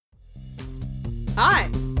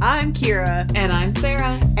Hi, I'm Kira. And I'm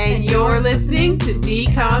Sarah. And you're listening to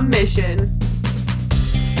Decom Mission.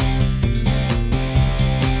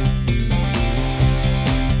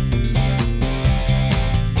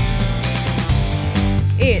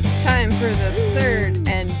 It's time for the third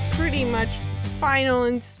and pretty much final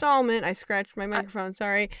installment. I scratched my microphone,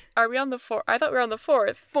 sorry. Are we on the fourth? I thought we were on the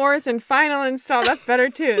fourth. Fourth and final install. That's better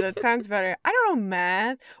too. That sounds better. I don't know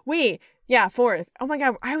math. Wait, yeah, fourth. Oh my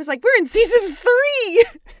god, I was like, we're in season 3!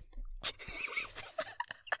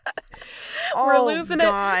 We're losing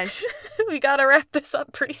gosh. it. We gotta wrap this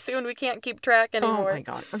up pretty soon. We can't keep track anymore. Oh my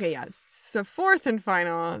god. Okay, yeah. So fourth and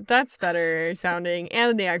final. That's better sounding.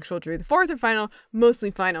 And the actual truth. Fourth and final,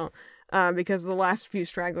 mostly final. Because the last few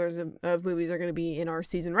stragglers of movies are going to be in our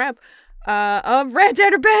season wrap of Rad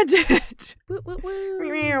Dad or Bad Dad. Woo, woo,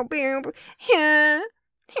 woo.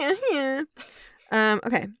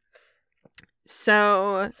 Okay.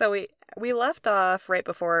 So we left off right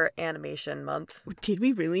before Animation Month. did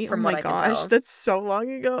we really? From oh what my I can gosh, tell. that's so long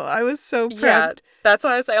ago. I was so prepped. Yeah, that's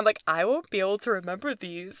why I was saying, I'm like, I won't be able to remember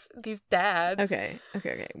these dads. Okay.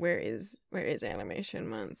 Where is Animation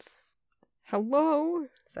Month? Hello?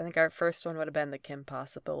 So I think our first one would have been the Kim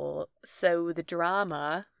Possible So the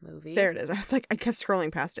Drama movie. There it is. I was like, I kept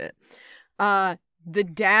scrolling past it. The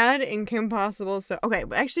dad in Kim Possible. So, okay,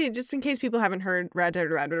 but actually, just in case people haven't heard Rad Dad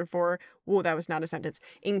or Bad Dad before, whoa, that was not a sentence.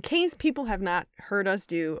 In case people have not heard us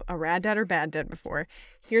do a Rad Dad or Bad Dad before,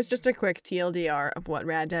 here's just a quick TLDR of what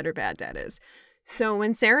Rad Dad or Bad Dad is. So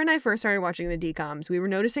when Sarah and I first started watching the DComs, we were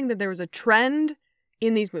noticing that there was a trend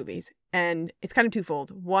in these movies, and it's kind of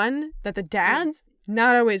twofold. One, that the dads,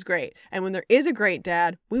 not always great. And when there is a great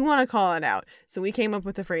dad, we want to call it out. So we came up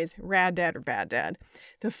with the phrase Rad Dad or Bad Dad.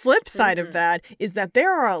 The flip side of that is that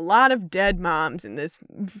there are a lot of dead moms in this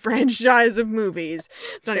franchise of movies.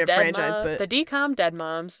 It's not even a franchise, but... The DCOM dead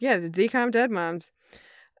moms. Yeah, the DCOM dead moms.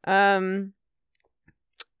 I don't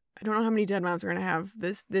know how many dead moms we're going to have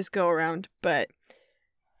this go around, but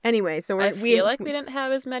anyway, so I feel like we didn't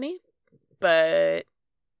have as many, but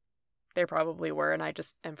there probably were, and I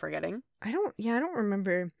just am forgetting. I don't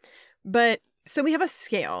remember. But so we have a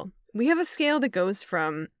scale. We have a scale that goes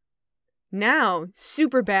from now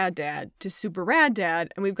super bad dad to super rad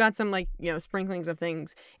dad, and we've got some sprinklings of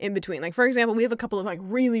things in between. Like, for example, we have a couple of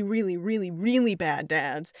really, really, really, really bad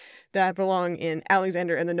dads that belong in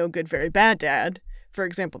Alexander and the No Good Very Bad Dad. For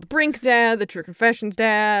example, the Brink dad, the True Confessions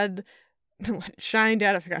dad, the Let It Shine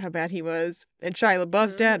dad, I forgot how bad he was, and Shia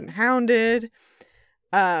LaBeouf's dad and Hounded.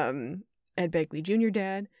 Ed Begley Jr.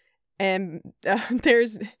 dad, and there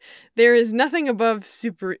is nothing above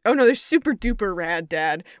super. Oh no, there's super duper rad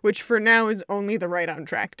dad, which for now is only the Right on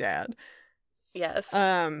Track dad. Yes.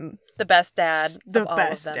 The best dad. The of all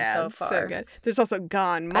best of them dad. so far. So good. There's also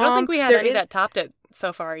Gone Mom. I don't think we had any that topped it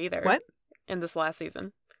so far either. What? In this last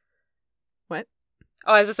season. What?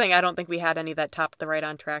 Oh, I was just saying, I don't think we had any that topped the Right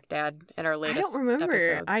on Track dad in our latest I don't remember.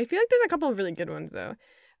 episodes. I feel like there's a couple of really good ones though.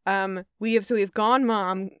 We have Gone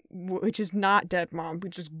Mom, which is not Dead Mom,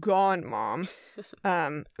 which is Gone Mom.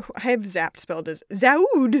 I have Zapped spelled as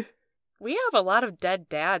Zaoud. We have a lot of dead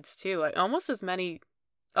dads too, like almost as many.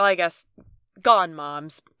 Well, I guess Gone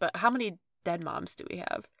Moms, but how many dead moms do we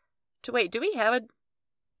have? Do we have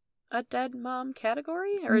a dead mom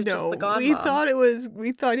category, or is just the Gone Mom? We thought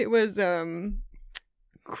it was.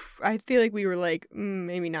 I feel like we were like,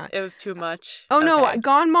 maybe not. It was too much. Oh, no, Okay.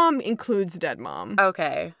 Gone Mom includes Dead Mom.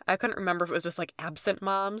 Okay. I couldn't remember if it was just like absent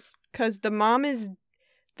moms. Because the mom is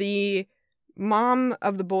the mom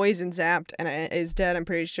of the boys in Zapped and is dead, I'm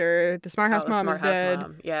pretty sure. The Smart House mom is dead.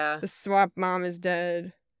 Mom. Yeah. The Swap mom is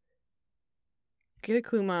dead. Get a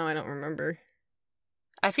Clue mom, I don't remember.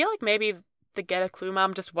 I feel like maybe the Get a Clue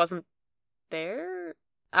mom just wasn't there.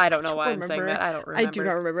 I don't know why I'm saying that. I don't remember. I do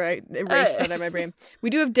not remember. I erased that out of my brain. We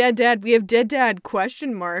do have Dead Dad. We have Dead Dad ?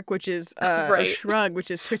 Which is Right. a shrug, which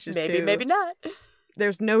is Twitch's maybe, too. maybe not.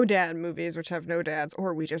 There's no dad movies, which have no dads,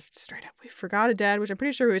 or we just straight up we forgot a dad, which I'm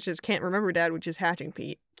pretty sure which is Can't Remember Dad, which is Hatching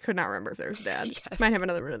Pete. Could not remember if there was a dad. Yes. Might have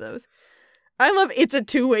another one of those. I love It's a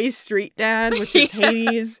Two-Way Street Dad, which is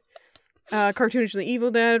Hades. Cartoonishly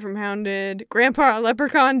Evil Dad from Hounded. Grandpa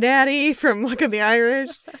Leprechaun Daddy from Luck of the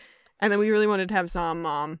Irish. And then we really wanted to have Zom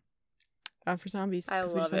Mom for zombies. I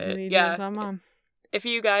 'cause we love just it. need to Yeah. have Zom Mom. If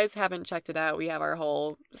you guys haven't checked it out, we have our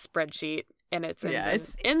whole spreadsheet, and it's in,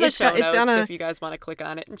 it's in the show it's on notes if you guys want to click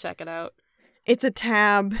on it and check it out. It's a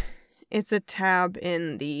tab. It's a tab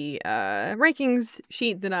in the rankings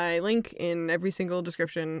sheet that I link in every single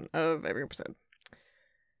description of every episode.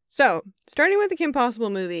 So, starting with the Kim Possible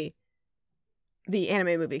movie, the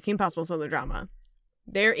anime movie, Kim Possible Solo Drama.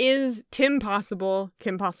 There is Tim Possible,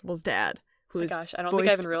 Kim Possible's dad, Oh my who's gosh, I don't think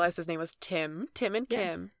I even realized his name was Tim. Tim and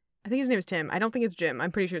Kim. I think his name is Tim. I don't think it's Jim.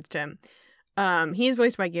 I'm pretty sure it's Tim. He is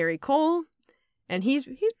voiced by Gary Cole, and he's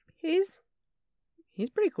pretty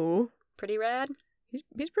cool. Pretty rad.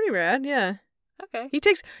 He's pretty rad, yeah. Okay.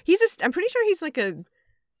 I'm pretty sure he's like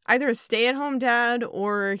either a stay-at-home dad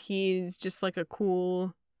or he's just like a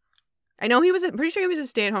cool. I know pretty sure he was a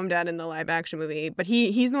stay-at-home dad in the live-action movie, but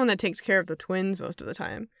he's the one that takes care of the twins most of the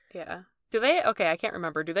time. Yeah. Do they? Okay, I can't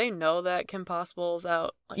remember. Do they know that Kim Possible's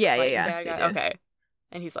out? Like, Yeah. bad guy? Okay.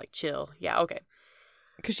 And he's like, chill. Yeah, okay.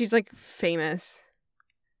 Because she's like famous.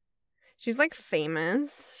 She's like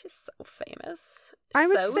famous. She's so famous. I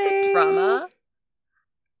would so say the drama.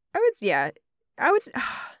 I would.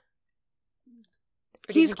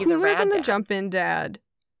 He's cooler than the jump-in dad.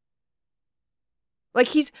 Like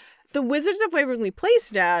he's the Wizards of Waverly Place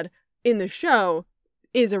dad in the show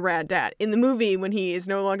is a rad dad. In the movie, when he is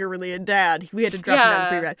no longer really a dad, we had to drop him down to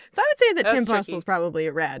pretty rad. So I would say that Tim Possible is probably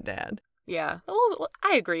a rad dad. Yeah,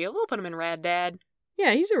 I agree. We'll put him in rad dad.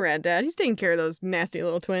 Yeah, he's a rad dad. He's taking care of those nasty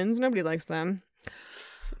little twins. Nobody likes them.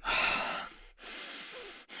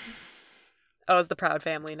 Oh, is the Proud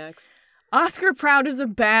family next? Oscar Proud is a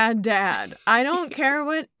bad dad. I don't care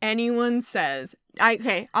what anyone says.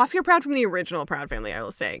 Oscar Proud from the original Proud family, I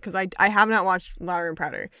will say, because I have not watched Louder and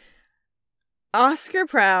Prouder. Oscar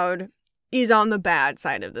Proud is on the bad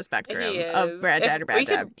side of the spectrum of bad dad or bad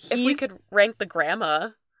dad. If we could rank the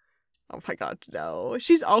grandma. Oh my god, no.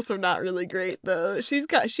 She's also not really great though. She's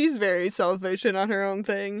very selfish and on her own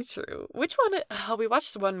thing. It's true. Which one? Oh, we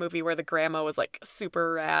watched one movie where the grandma was like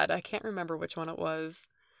super rad. I can't remember which one it was.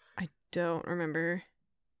 I don't remember.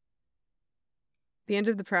 The end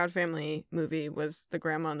of the Proud Family movie was the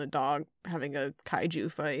grandma and the dog having a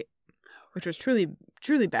kaiju fight, which was truly,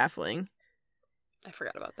 truly baffling. I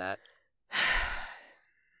forgot about that.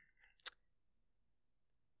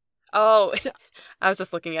 Oh, I was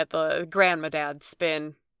just looking at the Grandma Dad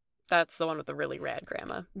Spin. That's the one with the really rad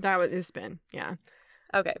grandma. That was his Spin, yeah.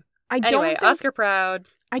 Okay. Anyway, Oscar Proud.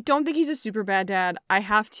 I don't think he's a super bad dad. I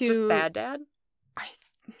have to... Just bad dad?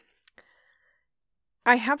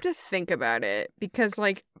 I have to think about it because,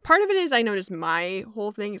 like, part of it is I know just my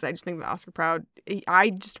whole thing is I just think that Oscar Proud, I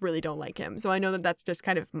just really don't like him. So I know that that's just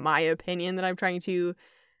kind of my opinion that I'm trying to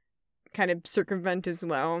kind of circumvent as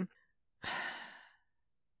well.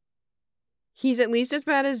 He's at least as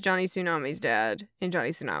bad as Johnny Tsunami's dad in Johnny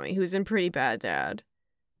Tsunami, who's in Pretty Bad Dad.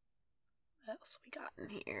 What else we got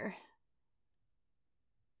in here?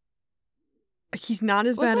 He's not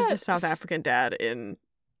as bad as the South African dad in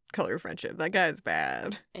Color of Friendship. That guy's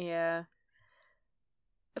bad. Yeah.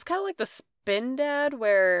 It's kind of like the Spin dad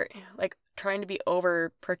where, like, trying to be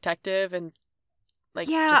overprotective and, like,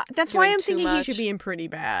 yeah, just that's why I'm thinking he should be in Pretty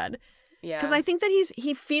Bad. Yeah. Because I think that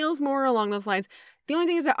he feels more along those lines. The only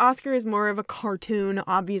thing is that Oscar is more of a cartoon.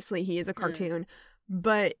 Obviously, he is a cartoon.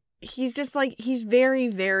 But he's just, like, he's very,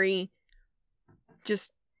 very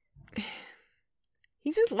just...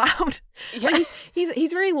 He's just loud. Yeah. Like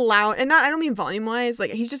he's very loud, and I don't mean volume wise. Like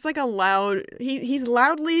he's just like a loud. He's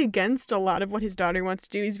loudly against a lot of what his daughter wants to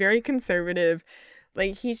do. He's very conservative.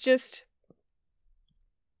 Like he's just.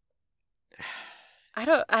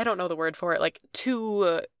 I don't know the word for it. Like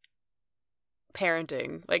too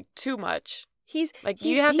parenting. Like too much. He's like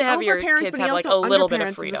you have to have your kids have like a little bit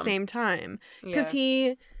of freedom at the same time because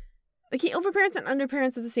he overparents and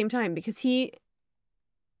underparents at the same time because he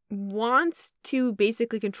wants to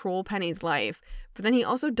basically control Penny's life, but then he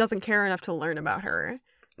also doesn't care enough to learn about her.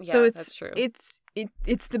 Yeah, so that's true.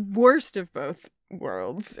 It's the worst of both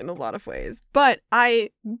worlds in a lot of ways. But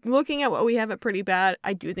looking at what we have at Pretty Bad,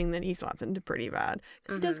 I do think that he slots into Pretty Bad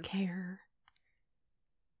because he does care.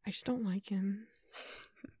 I just don't like him.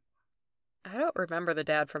 I don't remember the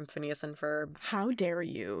dad from Phineas and Ferb. How dare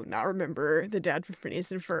you not remember the dad from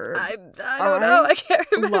Phineas and Ferb? I don't know. I can't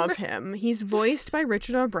remember. Love him. He's voiced by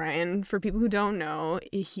Richard O'Brien. For people who don't know,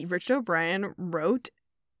 Richard O'Brien wrote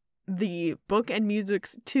the book and music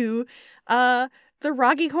to the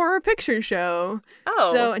Rocky Horror Picture Show.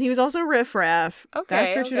 Oh. And he was also Riff Raff. Okay.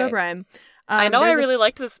 That's Richard O'Brien. I know I really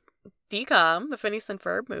liked this DCOM, the Phineas and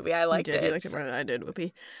Ferb movie. I liked it. You liked it more than I did,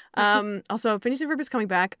 Whoopi. Also, Phineas and Ferb is coming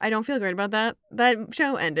back. I don't feel great about that. That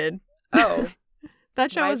show ended. Oh.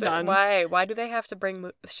 That show was done. Why? Why do they have to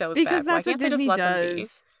bring shows back? Because that's why what can't Disney they just let them be?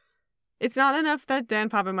 does. It's not enough that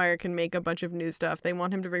Dan Povenmire can make a bunch of new stuff. They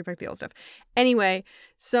want him to bring back the old stuff. Anyway,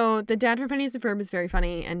 so the dad from Phineas and Ferb is very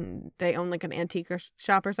funny, and they own like an antique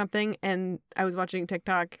shop or something. And I was watching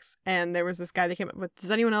TikToks, and there was this guy that came up with,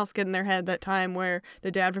 does anyone else get in their head that time where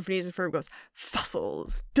the dad from Phineas and Ferb goes,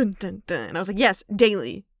 fossils, dun dun dun. And I was like, yes,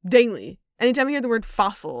 daily. Anytime I hear the word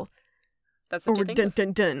fossil, that's what or you think dun of?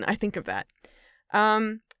 dun dun, I think of that.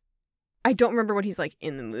 I don't remember what he's like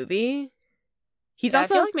in the movie. He's I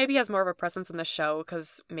also feel like maybe he has more of a presence in the show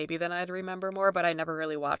because maybe then I'd remember more, but I never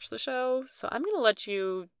really watched the show. So I'm going to let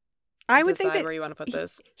you I would decide think that where you want to put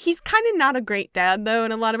this. he's kind of not a great dad though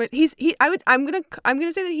in a lot of it. I'm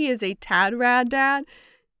gonna say that he is a tad rad dad,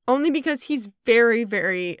 only because he's very,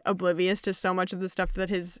 very oblivious to so much of the stuff that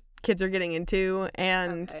his kids are getting into,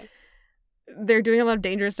 and Okay. they're doing a lot of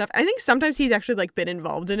dangerous stuff. I think sometimes he's actually like been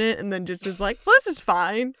involved in it and then just is like, well, this is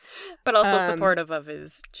fine. But also supportive of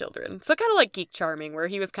his children. So kind of like Geek Charming, where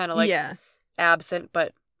he was kind of like yeah. absent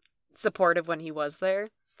but supportive when he was there.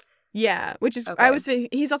 Yeah, which is Okay.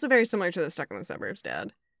 he's also very similar to the Stuck in the Suburbs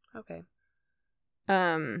dad. Okay.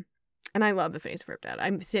 And I love the Phineas and Ferb dad.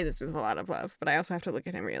 I say this with a lot of love, but I also have to look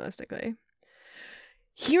at him realistically.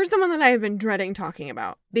 Here's the one that I have been dreading talking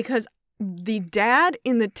about, because the dad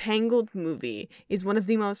in the Tangled movie is one of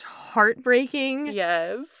the most heartbreaking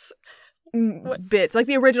Yes. bits, like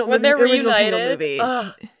the original Tangled reunited. movie.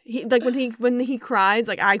 Ugh. He like when he cries,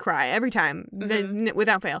 like I cry every time,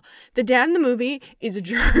 without fail. The dad in the movie is a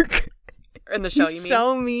jerk. In the show, He's you mean?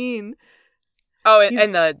 so mean. Oh,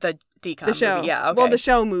 and the decom The show, movie. Yeah, okay. Well, the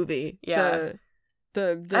show movie. Yeah.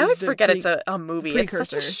 The I always forget it's a movie. It's such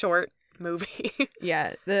a precursor. short movie.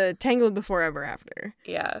 Yeah, the Tangled Before Ever After.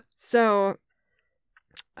 Yeah. So,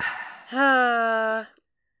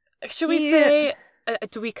 should we say,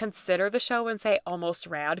 do we consider the show and say almost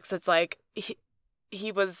rad? Because it's like,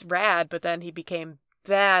 he was rad, but then he became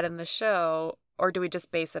bad in the show. Or do we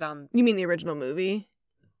just base it on... You mean the original movie?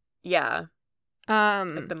 Yeah.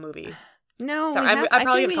 Like the movie. No, Sorry, I'm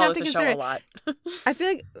probably going to call this a show a lot. I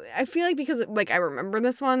feel like because like I remember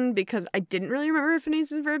this one because I didn't really remember if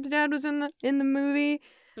Phineas and Ferb's dad was in the movie.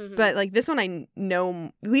 Mm-hmm. But like this one I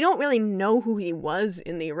know, we don't really know who he was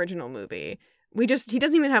in the original movie. He doesn't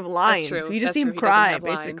even have lines. That's true. We just That's see him true. He doesn't cry have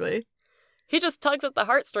lines. basically. He just tugs at the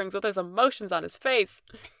heartstrings with his emotions on his face.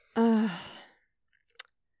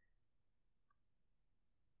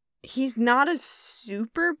 He's not a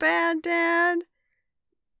super bad dad,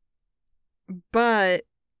 but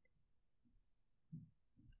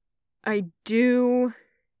I do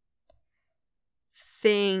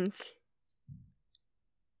think...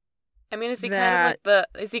 I mean, is he kind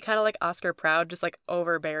of like Oscar Proud, just like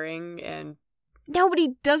overbearing and... No, but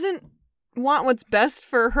he doesn't want what's best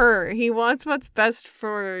for her. He wants what's best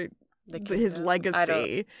for his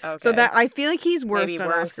legacy. Okay. So that I feel like he's worse Maybe than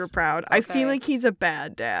worse. Oscar Proud. Okay. I feel like he's a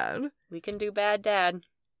bad dad. We can do bad dad.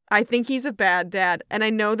 I think he's a bad dad, and I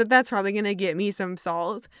know that that's probably gonna get me some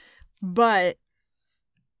salt, but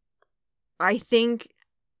I think...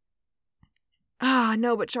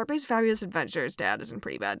 no, but Sharpay's Fabulous Adventures dad is a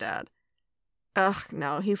pretty bad dad. Ugh,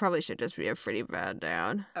 no, he probably should just be a pretty bad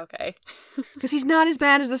dad. Okay. Because he's not as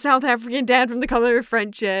bad as the South African dad from The Color of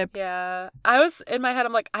Friendship. Yeah. I was, in my head,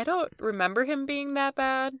 I'm like, I don't remember him being that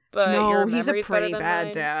bad, but your No, he's a memory's pretty better than bad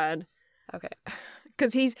mine. dad. Okay.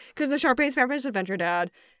 Because the Sharpay's Fabulous Adventure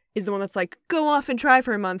dad is the one that's like, go off and try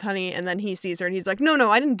for a month, honey. And then he sees her and he's like, no,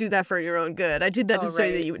 I didn't do that for your own good. I did that to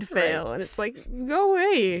say that you would fail. Right. And it's like, go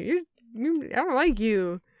away. I don't like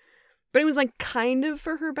you. But it was like kind of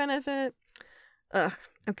for her benefit. Ugh.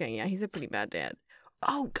 Okay, yeah, he's a pretty bad dad.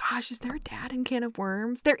 Oh gosh, is there a dad in Can of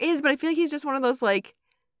Worms? There is, but I feel like he's just one of those like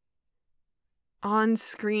on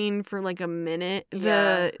screen for like a minute.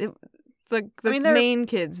 Yeah. The main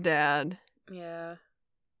kid's dad. Yeah.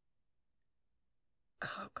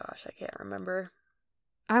 Oh gosh, I can't remember.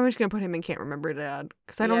 I'm just gonna put him in Can't Remember Dad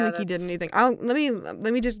because I don't think he did anything.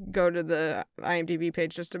 Let me just go to the IMDb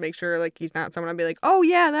page just to make sure like he's not someone I'll be like, oh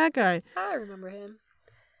yeah, that guy. I remember him.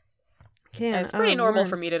 It's pretty normal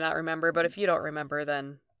for me to not remember, but if you don't remember,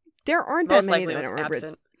 then there aren't that many that I don't remember.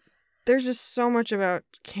 Absent. There's just so much about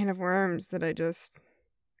Can of Worms that there's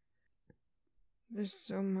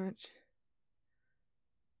so much.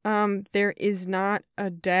 There is not a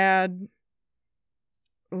dad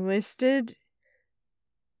listed.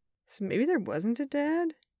 So maybe there wasn't a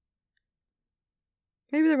dad?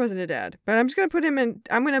 Maybe there wasn't a dad. But I'm just gonna put him in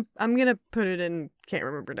I'm gonna put it in Can't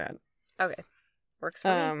Remember Dad. Okay. Works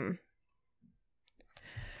for me.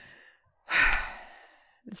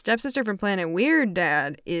 The stepsister from Planet Weird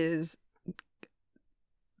Dad is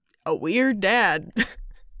a weird dad.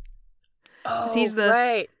 Oh, he's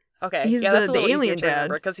right. Okay. He's that's a the little alien easier to dad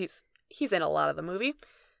remember because he's in a lot of the movie.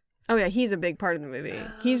 Oh yeah, he's a big part of the movie.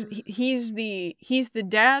 He's the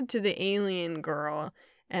dad to the alien girl,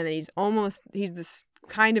 and then he's the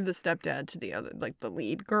kind of the stepdad to the other, like the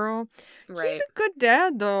lead girl. Right. He's a good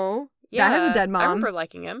dad though. Yeah, Dad has a dead mom. I remember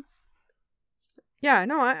liking him. Yeah,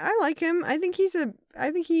 no, I like him. I think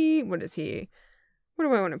what is he? What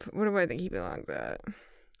do I think he belongs at?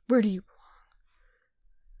 Where do you belong?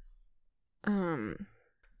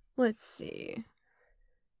 Let's see.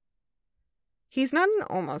 He's not an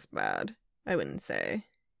almost bad, I wouldn't say.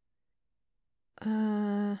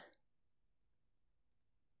 I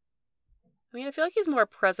mean, I feel like he's more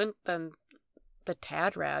present than the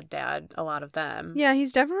Tad Rad dad, a lot of them. Yeah,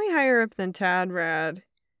 he's definitely higher up than Tad Rad.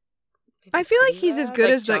 Maybe I feel like Pretty he's as Rad,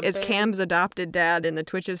 good like as jumping. Cam's adopted dad in the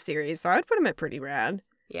Twitches series, so I'd put him at pretty rad.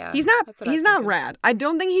 Yeah, He's not that's what I was not thinking. rad. I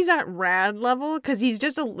don't think he's at rad level because he's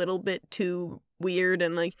just a little bit too weird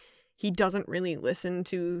and like he doesn't really listen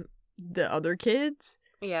to the other kids.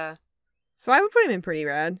 Yeah, So I would put him in pretty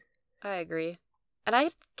rad. I agree. And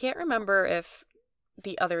I can't remember if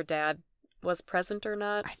the other dad was present or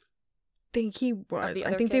not. I think he was. the I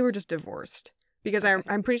other think they were kids? just divorced because Okay.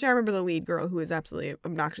 I'm pretty sure I remember the lead girl who was absolutely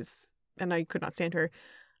obnoxious and I could not stand her.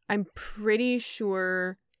 I'm pretty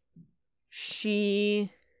sure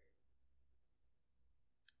she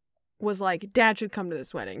was like, Dad should come to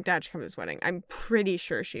this wedding. Dad should come to this wedding. I'm pretty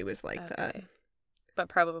sure she was like that. Okay. But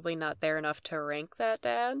probably not there enough to rank that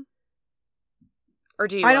dad? Or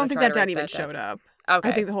do you I wanna don't think try that to dad rank even that showed up. Okay.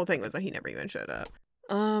 I think the whole thing was that he never even showed up.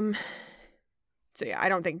 So yeah, I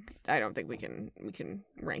don't think we can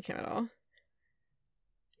rank him at all.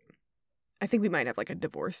 I think we might have like a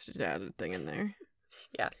divorced dad thing in there.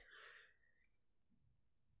 Yeah.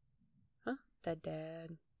 Huh? Dead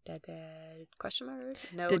dad. Dead dad. Question mark?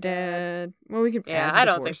 No The dad. dad. Well, we can. Yeah, add I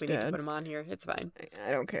don't think divorced we need to dad. put him on here. It's fine. I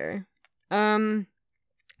don't care.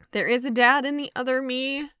 There is a dad in the other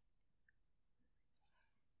me. I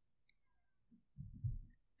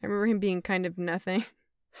remember him being kind of nothing.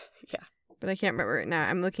 Yeah. But I can't remember it now.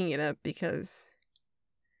 I'm looking it up because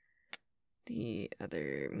the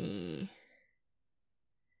other me.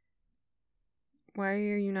 Why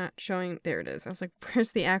are you not showing? There it is. I was like,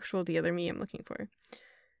 where's the actual the other me I'm looking for?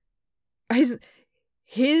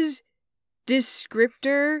 His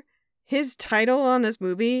descriptor, his title on this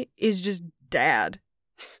movie is just dad.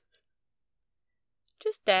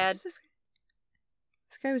 Just dad. This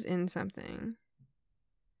guy was in something.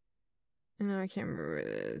 No, I can't remember what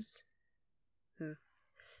it is.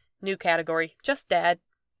 New category. Just dad.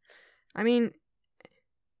 I mean,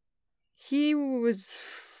 he was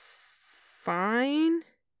fine.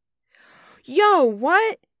 Yo,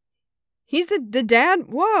 what? He's the dad?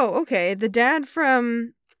 Whoa, okay. The dad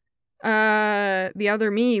from The Other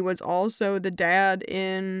Me was also the dad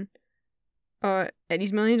in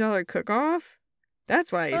Eddie's $1 Million Cook-Off.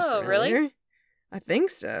 That's why he's Oh, familiar. really? I think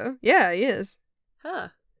so. Yeah, he is. Huh.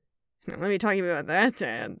 Now, let me talk to you about that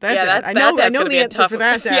dad. Yeah, Dad. I that know dad's gonna the be a answer tough for one.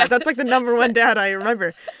 that dad. Yeah. That's like the number one dad I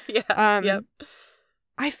remember. Yeah. Yep.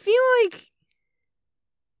 I feel like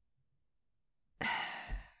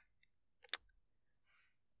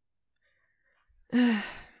I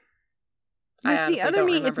with honestly the other don't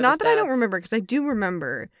me, it's remember not the that I don't stats. remember because I do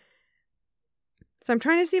remember. So I'm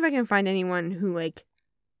trying to see if I can find anyone who like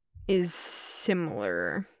is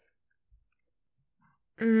similar.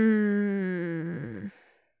 I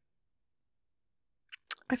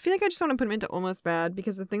feel like I just want to put him into almost bad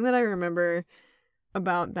because the thing that I remember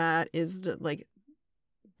about that is that, like,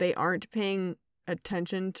 they aren't paying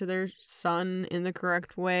attention to their son in the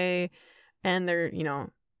correct way, and they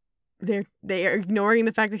are ignoring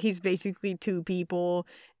the fact that he's basically two people,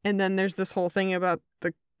 and then there's this whole thing about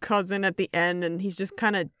the cousin at the end, and he's just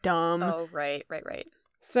kind of dumb. Oh, right.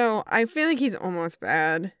 So I feel like he's almost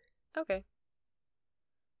bad. Okay.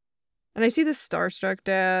 And I see the starstruck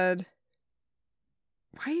dad.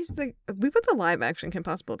 Why is we put the live action Kim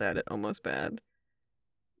Possible dad at almost bad?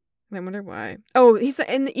 And I wonder why. Oh,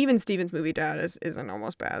 and even Steven's movie dad is an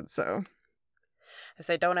almost bad. So I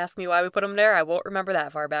say, don't ask me why we put him there. I won't remember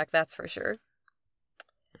that far back. That's for sure.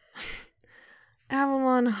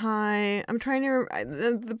 Avalon High. I'm trying to.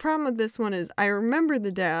 The problem with this one is I remember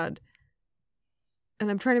the dad,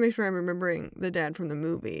 and I'm trying to make sure I'm remembering the dad from the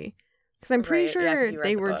movie because I'm pretty Right, yeah, 'cause sure you read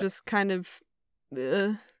they the were book. just kind of.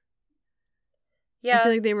 I Yeah.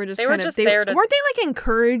 feel like they were just they were kind just of. there to- Weren't they like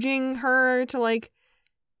encouraging her to like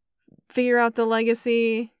figure out the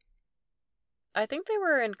legacy? I think they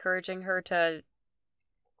were encouraging her to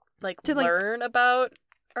like To, like- learn about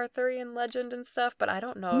Arthurian legend and stuff, but I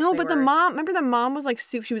don't know. No, if they but the were... mom. Remember, the mom was like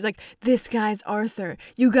soup. She was like, "This guy's Arthur.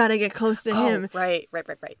 You gotta get close to him." Right.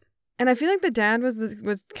 And I feel like the dad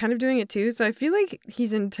was kind of doing it too. So I feel like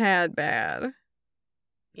he's in tad bad.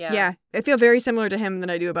 Yeah. I feel very similar to him than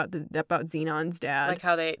I do about Xenon's dad. Like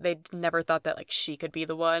how they never thought that like she could be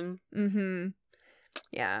the one. Mm-hmm.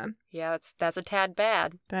 Yeah. Yeah, that's a tad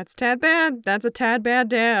bad. That's tad bad. That's a tad bad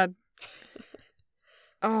dad.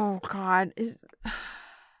 Oh God.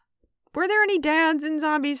 Were there any dads in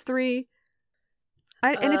Zombies 3?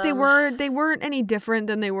 And if they weren't any different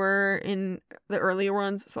than they were in the earlier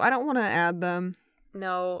ones, so I don't want to add them.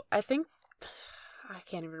 No, I think I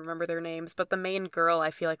can't even remember their names, but the main girl, I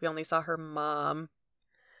feel like we only saw her mom.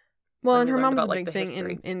 Well, when and we her learned mom was a about, like, big the thing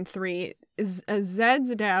history. in 3.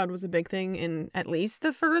 Zed's dad was a big thing in at least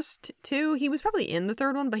the first 2. He was probably in the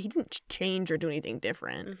 3rd one, but he didn't change or do anything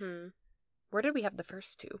different. Mm-hmm. Where did we have the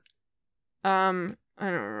first 2? I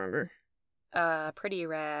don't remember. Pretty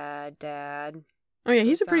Rad Dad. Oh yeah,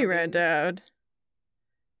 he's The a pretty rad zombies. dad.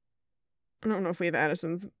 I don't know if we have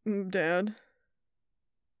Addison's dad.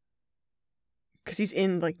 Because he's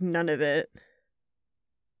in, like, none of it.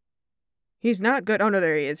 He's not good. Oh, no,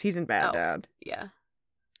 there he is. He's in Bad Oh. Dad. Yeah.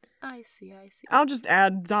 I see. I'll just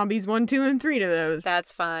add Zombies 1, 2, and 3 to those.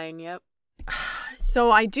 That's fine, yep.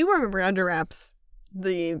 So I do remember Under Wraps,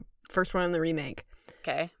 the first one in the remake.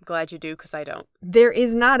 Okay, I'm glad you do, because I don't. There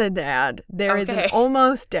is not a dad. There is an Okay.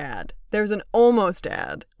 almost dad. There's an almost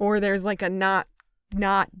dad. Or there's, like, a not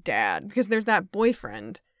dad. Because there's that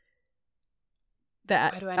boyfriend.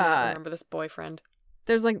 That, Why do I not remember this boyfriend?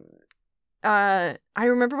 There's, like, I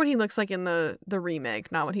remember what he looks like in the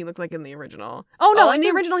remake, not what he looked like in the original. Oh, no, All I in the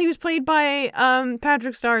can- original he was played by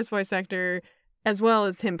Patrick Starr's voice actor, as well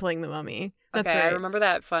as him playing the mummy. That's okay, right. I remember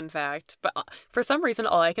that fun fact. But for some reason,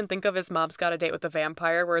 all I can think of is Mom's Got a Date with the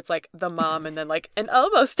Vampire, where it's like the mom and then like an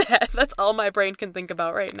almost dad. That's all my brain can think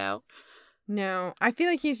about right now. No, I feel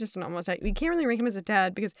like he's just an almost dad. We can't really rank him as a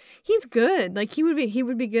dad because he's good. Like he would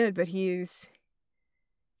be good, but he's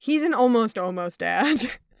an almost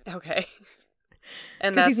dad. Okay.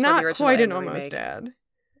 And Because that's he's for the not original quite and an the almost remake. dad.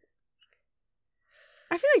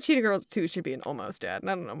 I feel like Cheetah Girls 2 should be an almost dad,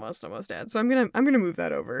 not an almost dad. So I'm gonna move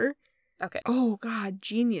that over. Okay. Oh God,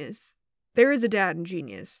 Genius. There is a dad in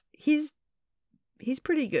Genius. He's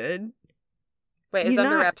pretty good. Wait, He's is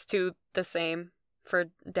Under not- Wraps 2 the same for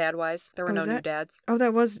dad-wise? There were Oh, no is new that- dads. Oh,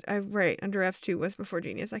 that was right. Under F's 2 was before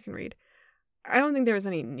Genius. I can read. I don't think there was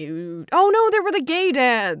any new. Oh no, there were the gay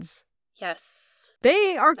dads. Yes.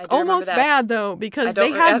 They are I do remember almost that. bad though I because don't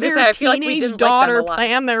they re- I had was gonna their say, I feel like we teenage didn't like them a daughter lot.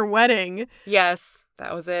 plan their wedding, Yes,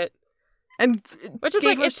 that was it. and Which is gave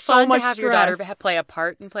like, her it's so fun to much have your daughter stress. play a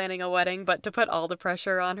part in planning a wedding, but to put all the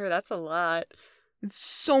pressure on her, that's a lot. It's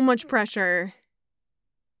so much pressure.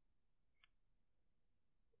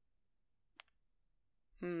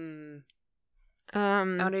 I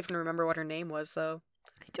I don't even remember what her name was, though.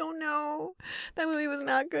 don't know. That movie was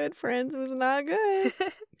not good, friends. It was not good.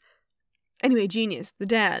 Anyway, Genius, the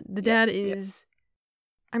dad. The Yeah, dad yeah. is.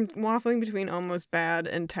 I'm waffling between almost bad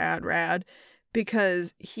and tad rad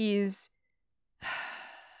because he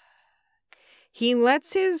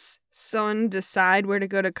lets his son decide where to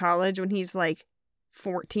go to college when he's like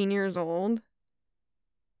 14 years old.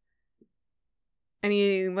 And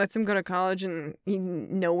he lets him go to college in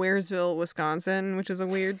Nowheresville, Wisconsin, which is a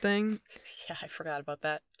weird thing. Yeah, I forgot about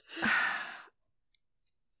that.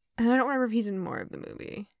 And I don't remember if he's in more of the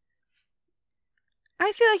movie.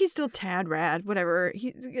 I feel like he's still tad rad, whatever.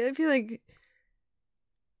 I feel like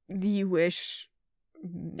the Wish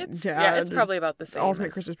It's dad it's probably is about the same. ultimate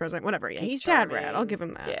as Christmas present, whatever. Yeah, Prince he's tad rad. Charming. I'll give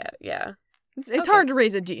him that. Yeah. It's Okay. hard to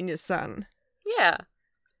raise a genius son. Yeah.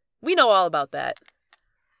 We know all about that.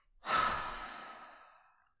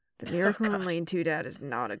 The Miracle on gosh. Lane 2 dad is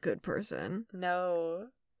not a good person. No.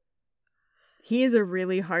 He is a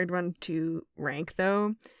really hard one to rank,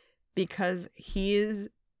 though, because he is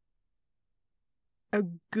a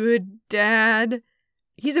good dad.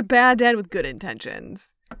 He's a bad dad with good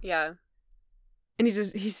intentions. Yeah. And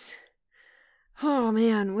he's oh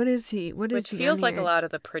man, what is he? What is Which he feels on like a here? lot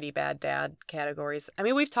of the pretty bad dad categories. I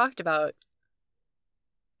mean, we've talked about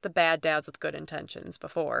the bad dads with good intentions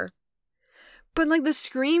before. But like the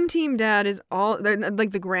Scream Team dad is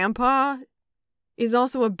like the grandpa is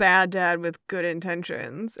also a bad dad with good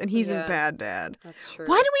intentions, and he's Yeah. a bad dad. That's true.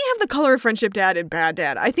 Why do we have the Color of Friendship dad and bad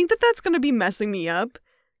dad? I think that's going to be messing me up.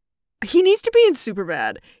 He needs to be in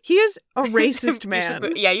Superbad. He is a racist You should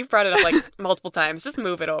man. yeah, you've brought it up like multiple times. Just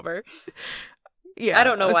move it over. Yeah, I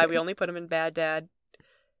don't know why okay. we only put him in bad dad.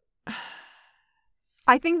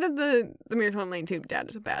 I think that the Miracle on Lane 2 dad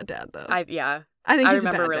is a bad dad, though. I think I he's a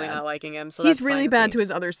remember bad really dad. not liking him. So He's that's really fine bad with to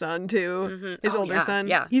his other son too. me. Mhm. His Oh, older yeah, son.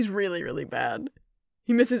 Yeah, He's really, really bad.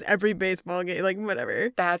 He misses every baseball game, like whatever.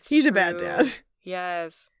 that's He's a true. bad dad.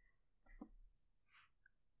 Yes.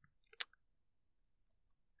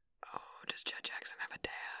 Oh, does Jet Jackson have a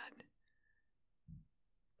dad?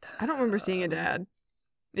 I don't remember seeing a dad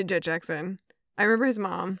in Jet Jackson. I remember his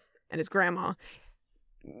mom and his grandma.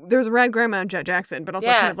 There was a rad grandma in Jet Jackson, but also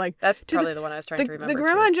Yeah, kind of like that's the- probably the one I was trying to remember. the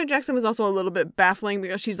grandma too. in Jet Jackson was also a little bit baffling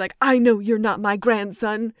because she's like, I know you're not my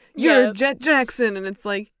grandson. You're Yeah. Jet Jackson. And it's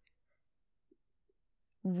like,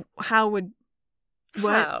 How would...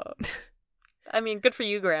 What? How? I mean, good for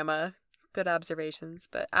you, Grandma. Good observations,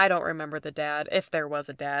 but I don't remember the dad, if there was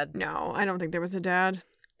a dad. No, I don't think there was a dad.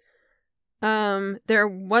 There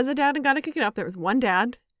was a dad and Gotta Kick It Up. There was one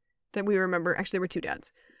dad that we remember. Actually, there were two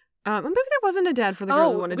dads. Maybe there wasn't a dad for the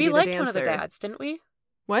girl who wanted to be the dancer. We liked one of the dads, didn't we?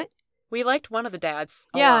 What? We liked one of the dads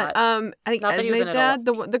a lot. I think Not that he was Esme's an dad,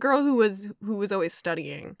 the girl who was always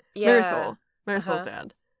studying. Yeah. Marisol's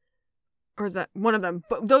dad. Or is that one of them?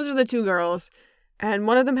 But those are the two girls. And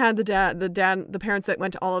one of them had the parents that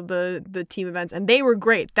went to all of the team events, and they were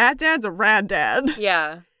great. That dad's a rad dad.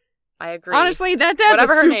 Yeah, I agree. Honestly, that dad's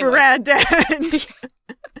Whatever a super rad dad.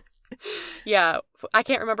 Yeah, I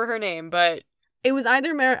can't remember her name, but it was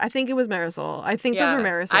either I think it was Marisol. I think those were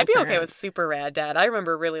Marisol's I'd be okay parents. with super rad dad. I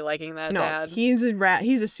remember really liking that dad. He's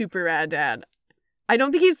a super rad dad. I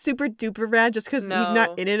don't think he's super duper rad just because he's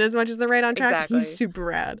not in it as much as the Right on Track. Exactly. He's super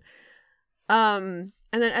rad.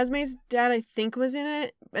 And then Esme's dad, I think, was in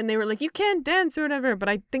it, and they were like, "You can't dance" or whatever. But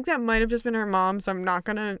I think that might have just been her mom, so I'm not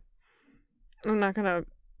gonna do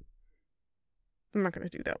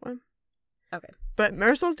that one. Okay. But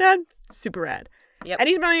Marisol's dad, super rad. Yep.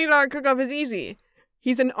 Eddie's $1 Million Cook-Off is easy.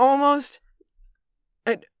 He's an almost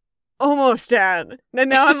dad. And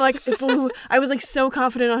now I'm like, I was like so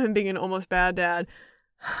confident on him being an almost bad dad.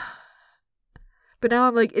 But now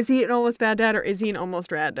I'm like, is he an almost bad dad or is he an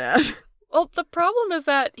almost rad dad? Well, the problem is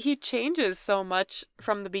that he changes so much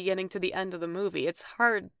from the beginning to the end of the movie. It's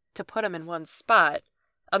hard to put him in one spot.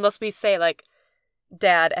 Unless we say, like,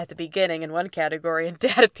 dad at the beginning in one category and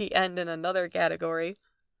dad at the end in another category.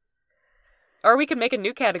 Or we could make a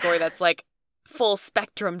new category that's, like, full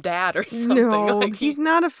spectrum dad or something. No, like he's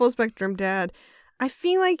not a full spectrum dad. I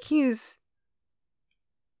feel like he's...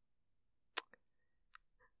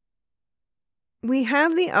 We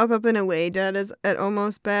have the up and away dad as at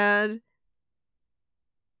almost bad.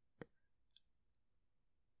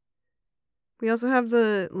 We also have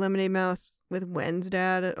the lemonade mouth with Wen's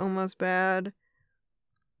dad at almost bad.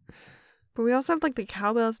 But we also have like the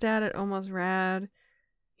cowbell's dad at almost rad.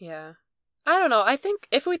 Yeah. I don't know. I think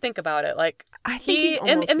if we think about it, like, I think he's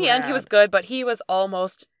almost in the end he rad. was good, but he was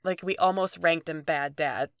almost, like, we almost ranked him bad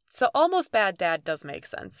dad. So almost bad dad does make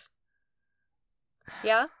sense.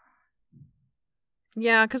 Yeah?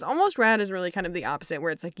 Yeah, because almost rad is really kind of the opposite,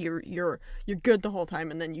 where it's like you're good the whole time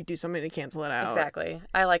and then you do something to cancel it out. Exactly.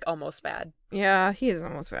 I like almost bad. Yeah, he is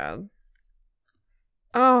almost bad.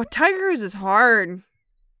 Oh, Tiger Cruise is hard.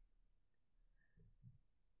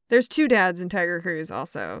 There's two dads in Tiger Cruise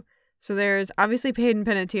also. So there's obviously Peyton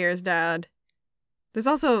Panettiere's dad. There's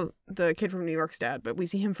also the kid from New York's dad, but we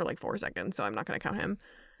see him for like 4 seconds, so I'm not going to count him.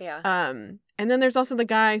 Yeah. And then there's also the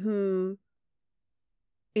guy who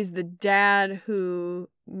is the dad who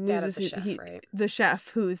loses right? The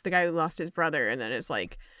chef who's the guy who lost his brother and then is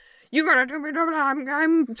like, "You gotta do me,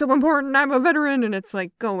 I'm so important, I'm a veteran," and it's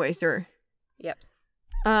like, go away, sir. Yep.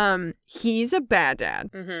 He's a bad dad.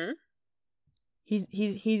 Mm-hmm.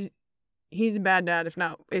 He's a bad dad, if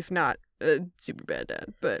not a super bad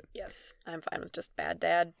dad. But yes, I'm fine with just bad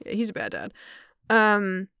dad. Yeah, he's a bad dad.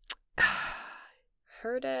 Her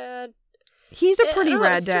dad. He's a pretty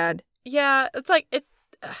rad dad. Yeah, it's like it.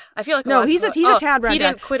 I feel like he's a tad rad dad. He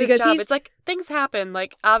didn't quit his job. It's like things happen.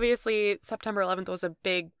 Like obviously, September 11th was a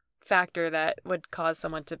big factor that would cause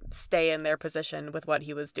someone to stay in their position with what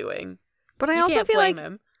he was doing. But I you also can't feel blame like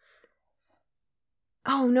him.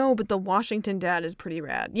 Oh, no, but the Washington dad is pretty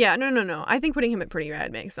rad. Yeah, no. I think putting him at pretty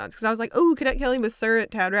rad makes sense. Because I was like, oh, Cadet Kelly was Sir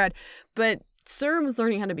at tad rad. But Sir was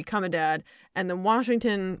learning how to become a dad. And the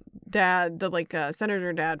Washington dad, the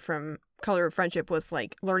senator dad from Color of Friendship, was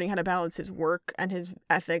like learning how to balance his work and his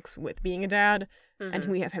ethics with being a dad. Mm-hmm. And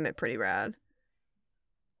we have him at pretty rad.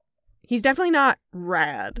 He's definitely not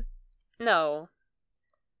rad. No.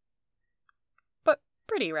 But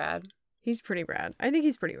pretty rad. He's pretty rad. I think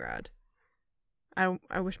he's pretty rad.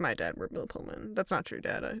 I wish my dad were Bill Pullman. That's not true,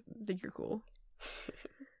 Dad. I think you're cool.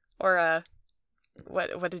 Or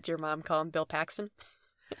what did your mom call him? Bill Paxton?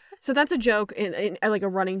 So that's a joke, in like a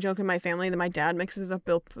running joke in my family, that my dad mixes up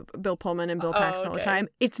Bill Pullman and Bill Paxton all the time.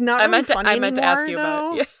 It's not really funny anymore, I meant to ask you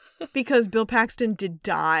though, about it. because Bill Paxton did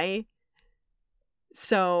die.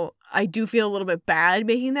 So I do feel a little bit bad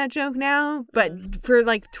making that joke now. But for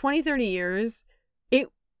like 20, 30 years,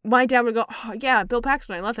 my dad would go, "Oh yeah, Bill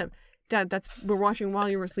Paxton, I love him. Dad, we're watching while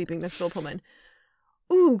you were sleeping. That's Bill Pullman."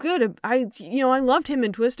 Ooh, good. I loved him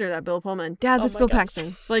in Twister, that Bill Pullman. Dad, that's Bill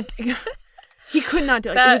Paxton. Like, he could not do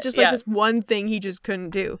it. Like, it was just like this one thing he just couldn't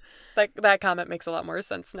do. Like, that comment makes a lot more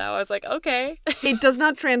sense now. I was like, okay. It does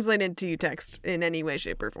not translate into text in any way,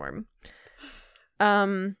 shape, or form.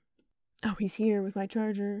 Oh, he's here with my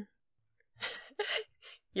charger.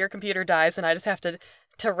 your computer dies and I just have to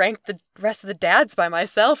rank the rest of the dads by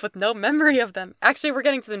myself with no memory of them. Actually, we're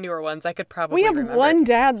getting to the newer ones. I could probably We have remember. one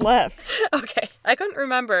dad left. Okay, I couldn't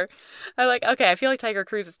remember. I feel like Tiger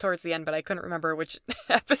Cruise is towards the end, but I couldn't remember which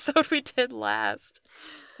episode we did last.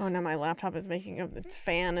 Oh, no, my laptop is its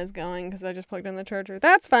fan is going because I just plugged in the charger.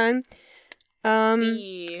 That's fine.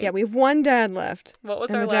 Yeah, we have one dad left. What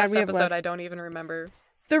was our last episode? I don't even remember.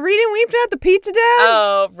 The Read and Weep dad, the pizza dad?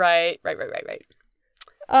 Oh, right. I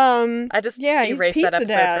just erased that episode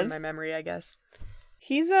dad from my memory, I guess.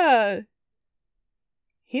 He's a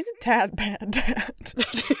tad bad dad.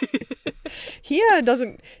 He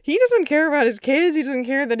doesn't care about his kids. He doesn't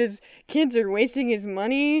care that his kids are wasting his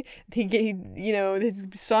money. His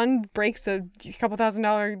son breaks a couple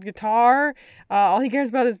 $1,000 guitar. All he cares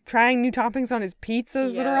about is trying new toppings on his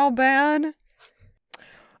pizzas that are all bad.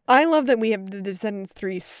 I love that we have the Descendants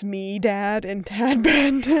 3 Smee Dad and Tad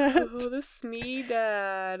Bad Dad. Oh, the Smee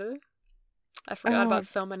Dad. I forgot about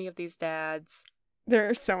so many of these dads. There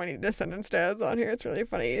are so many Descendants dads on here. It's really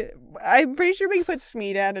funny. I'm pretty sure we put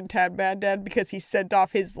Smee Dad and Tad Bad Dad because he sent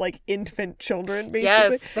off his, infant children,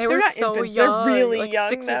 basically. Yes, they're not so infants. young. They're really young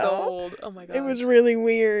 6 now. years old. Oh my gosh. It was really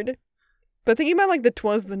weird. But thinking about, the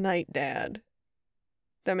 'Twas the Night dad,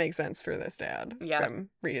 that makes sense for this dad from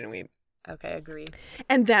Read and Weep. Okay, agree.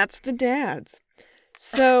 And that's the dads.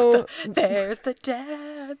 So there's the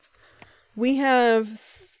dads. We have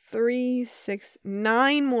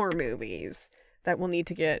 9 more movies that will need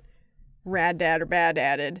to get Rad Dad or Bad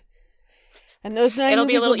added. And those 9 It'll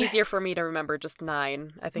be a movies little easier for me to remember just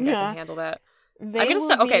 9. I think I can handle that. I'm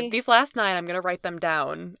gonna these last 9 I'm gonna write them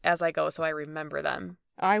down as I go so I remember them.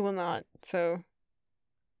 I will not, so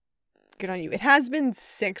good on you. It has been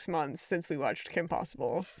 6 months since we watched Kim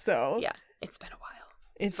Possible, so yeah, it's been a while.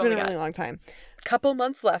 It's been a really long time. Couple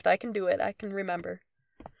months left. I can do it. I can remember.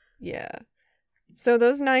 Yeah. So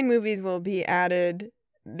those 9 movies will be added.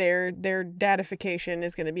 Their dadification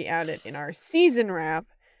is going to be added in our season wrap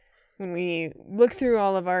when we look through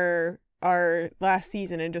all of our last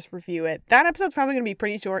season and just review it. That episode's probably going to be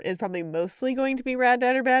pretty short. It's probably mostly going to be Rad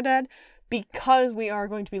Dad or Bad Dad because we are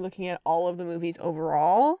going to be looking at all of the movies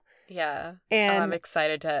overall. Yeah. And I'm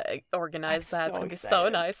excited to organize that. It's going to be so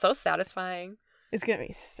nice, so satisfying. It's going to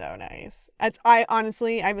be so nice. I've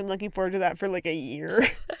been looking forward to that for a year.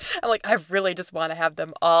 I really just want to have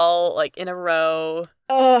them all in a row.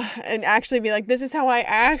 And actually be this is how I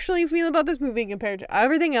actually feel about this movie compared to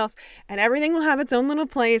everything else. And everything will have its own little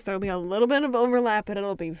place. There'll be a little bit of overlap, but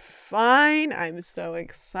it'll be fine. I'm so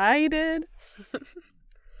excited.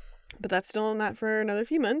 But that's still not for another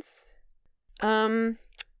few months.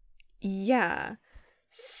 Yeah.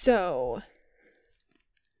 So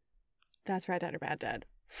that's Rad Dad or Bad Dad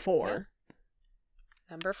 4. Yeah.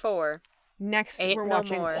 Number 4. Next, Ain't we're no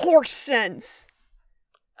watching more. Horse Sense.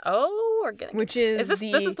 Oh, we're getting. Which is this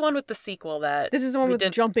is the one with the sequel that this is the one we with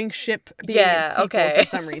did... jumping ship being its sequel okay. for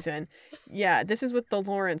some reason. Yeah, this is with the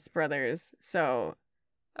Lawrence brothers. So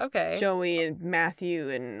okay, Joey and Matthew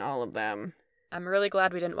and all of them. I'm really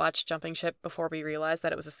glad we didn't watch Jumping Ship before we realized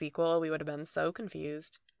that it was a sequel. We would have been so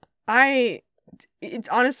confused. It's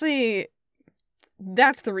honestly,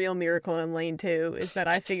 that's the real miracle in Lane 2, is that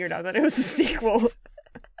I figured out that it was a sequel.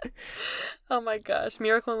 Oh my gosh,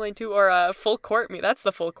 Miracle in Lane 2 or Full Court that's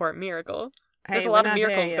the Full Court Miracle. There's a lot of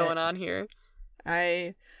miracles going on here.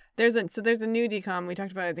 There's a new DCOM. We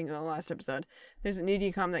talked about it, I think, in the last episode. There's a new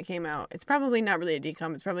DCOM that came out. It's probably not really a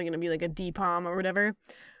DCOM. It's probably going to be like a DPOM or whatever,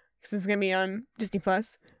 because it's going to be on Disney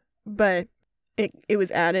Plus. But it was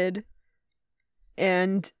added,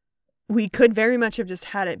 and we could very much have just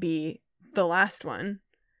had it be the last one.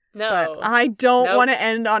 No. But I don't want to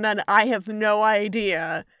end on an I have no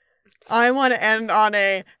idea. I want to end on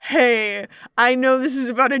a, hey, I know this is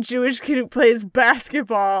about a Jewish kid who plays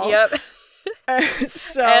basketball. Yep. And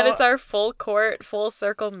it's our full court, full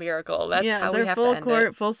circle miracle. That's how we have to end it. full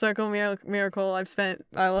court, full circle miracle. At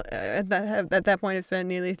that point, I've spent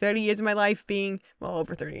nearly 30 years of my life being, well,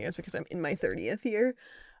 over 30 years because I'm in my 30th year,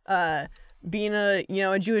 being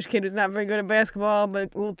a Jewish kid who's not very good at basketball,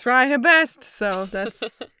 but will try her best. So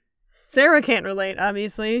that's... Sarah can't relate,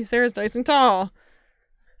 obviously. Sarah's nice and tall.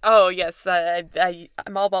 Oh, yes.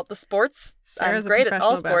 I'm all about the sports. Sarah's I'm great a at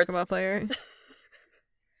all professional sports. basketball player.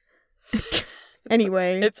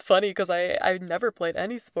 Anyway. It's funny because I never played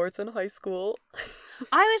any sports in high school.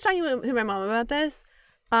 I was talking to my mom about this.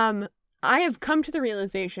 I have come to the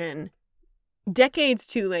realization, decades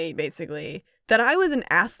too late, basically, that I was an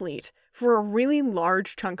athlete for a really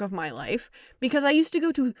large chunk of my life because I used to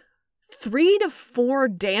go to 3 to 4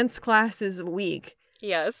 dance classes a week.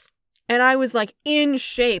 Yes. And I was like in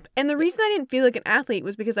shape. And the reason I didn't feel like an athlete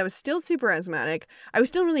was because I was still super asthmatic. I was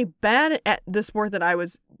still really bad at the sport that I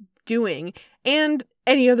was doing and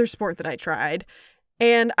any other sport that I tried.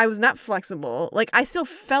 And I was not flexible. Like, I still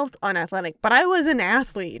felt unathletic, but I was an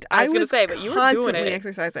athlete. I was going to say, but you were doing constantly it.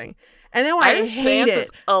 Exercising. And now I Irish hate dance it.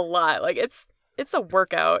 is a lot. Like, it's a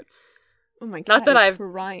workout. Oh my God. Not that I've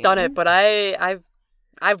crying. done it, but I've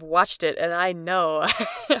watched it and I know.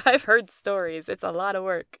 I've heard stories. It's a lot of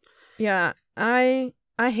work. Yeah, I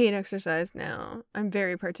hate exercise now. I'm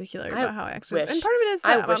very particular about how I exercise. And part of it is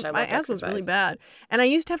I that wish I my loved asthma was really exercise. bad. And I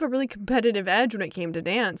used to have a really competitive edge when it came to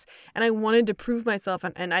dance. And I wanted to prove myself.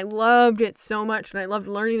 And I loved it so much. And I loved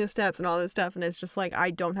learning the steps and all this stuff. And it's just like, I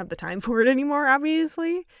don't have the time for it anymore,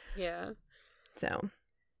 obviously. Yeah. So,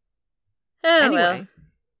 Well.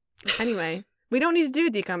 anyway, we don't need to do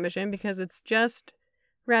a decom mission because it's just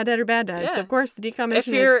rad dad or bad dad. Yeah. So, of course, the decom If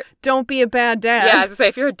mission you're is don't be a bad dad. Yeah, I was gonna say,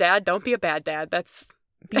 if you're a dad, don't be a bad dad. That's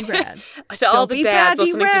Be rad. to all Don't the be dads bad,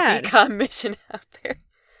 be listening rad. to Decom Mission out there.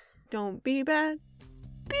 Don't be bad.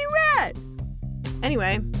 Be rad.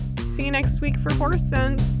 Anyway, see you next week for Horse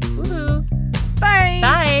Sense. Woohoo. Bye.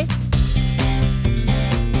 Bye.